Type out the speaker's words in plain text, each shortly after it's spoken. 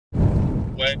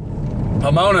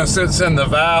Pomona sits in the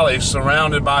valley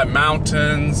surrounded by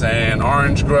mountains and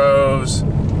orange groves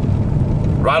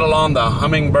right along the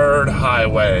Hummingbird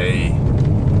Highway.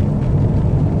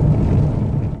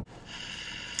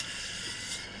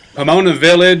 Pomona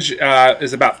Village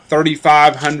is about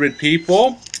 3,500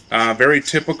 people, very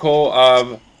typical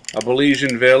of a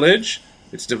Belizean village.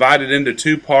 It's divided into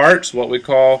two parts, what we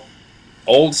call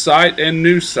Old Site and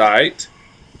New Site.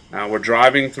 We're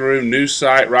driving through New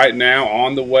Site right now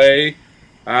on the way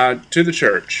to the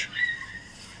church.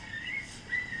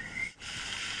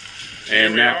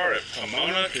 And now we are at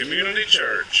Pomona Community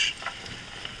Church.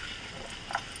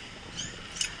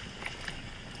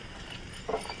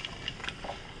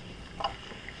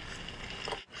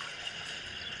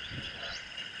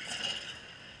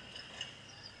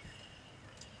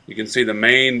 You can see the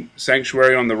main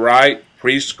sanctuary on the right,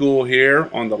 preschool here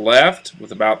on the left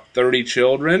with about 30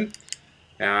 children.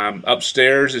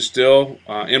 Upstairs is still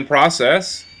in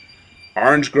process.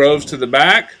 Orange groves to the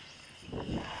back.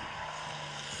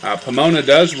 Pomona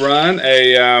does run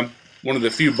one of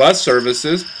the few bus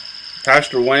services.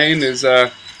 Pastor Wayne is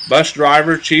a bus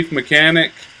driver, chief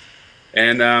mechanic,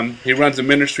 and he runs a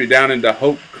ministry down into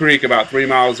Hope Creek about 3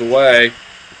 miles away.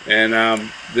 And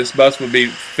this bus would be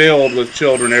filled with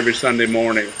children every Sunday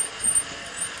morning.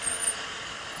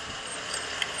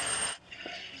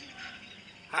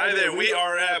 Hi there, we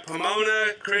are at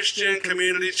Pomona Christian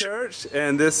Community Church,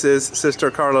 and this is Sister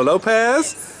Carla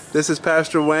Lopez. This is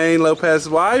Pastor Wayne Lopez's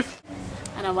wife.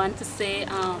 And I want to say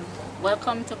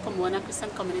welcome to Pomona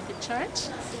Christian Community Church.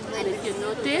 And if you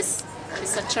notice,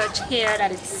 it's a church here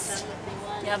that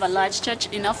we have a large church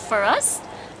enough for us.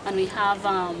 And we have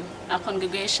our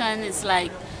congregation is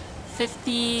like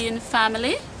 15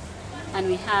 family, and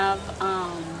we have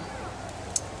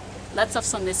lots of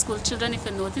Sunday school children. If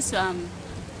you notice,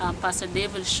 Pastor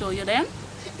Dave will show you them.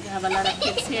 We have a lot of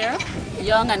kids here,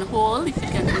 young and old. If you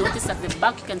can notice at the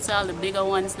back, you can see all the bigger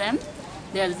ones them.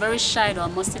 They are very shy though,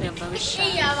 mostly they're very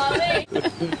shy.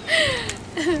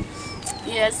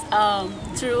 Yes,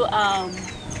 through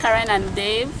Karen and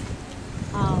Dave,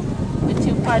 with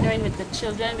you partnering with the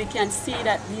children, we can see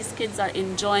that these kids are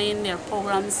enjoying their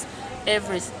programs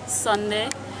every Sunday.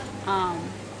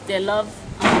 They love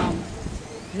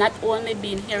not only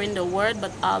being hearing the word,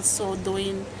 but also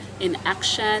doing in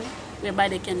action, whereby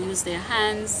they can use their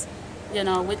hands, you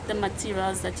know, with the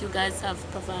materials that you guys have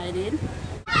provided.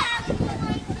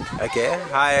 Okay,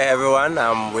 hi everyone,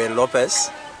 I'm Wayne Lopez.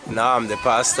 Now I'm the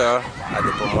pastor at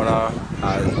the Pomona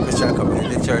Christian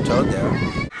Community Church out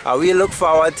there. We look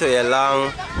forward to a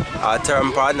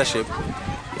long-term partnership,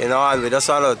 you know, and we just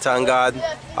want to thank God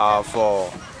for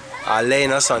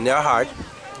laying us on their heart,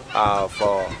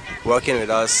 for working with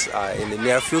us in the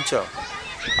near future.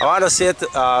 I want to say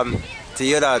to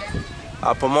you that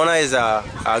Pomona is a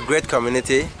great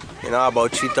community, you know,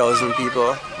 about 3,000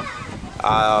 people.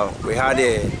 We had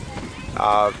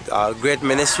a great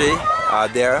ministry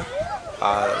there.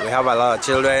 We have a lot of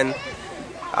children,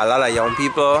 a lot of young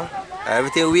people.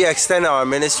 Everything. We extend our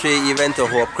ministry even to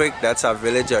Hope Creek. That's a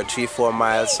village or 3-4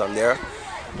 miles from there.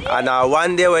 And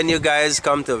one day when you guys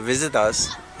come to visit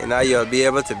us, you know, you'll be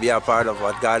able to be a part of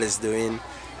what God is doing.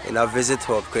 You know, visit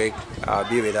Hope Creek,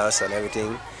 be with us and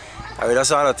everything. And we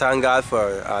just want to thank God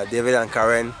for David and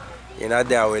Karen. You know,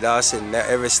 they are with us in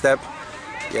every step.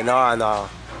 You know, and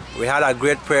we had a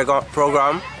great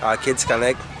program, Kids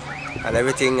Connect and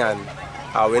everything. And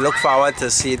we look forward to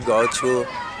see it go through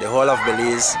the whole of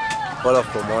Belize, whole of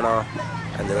Pomona,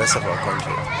 and the rest of our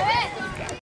country.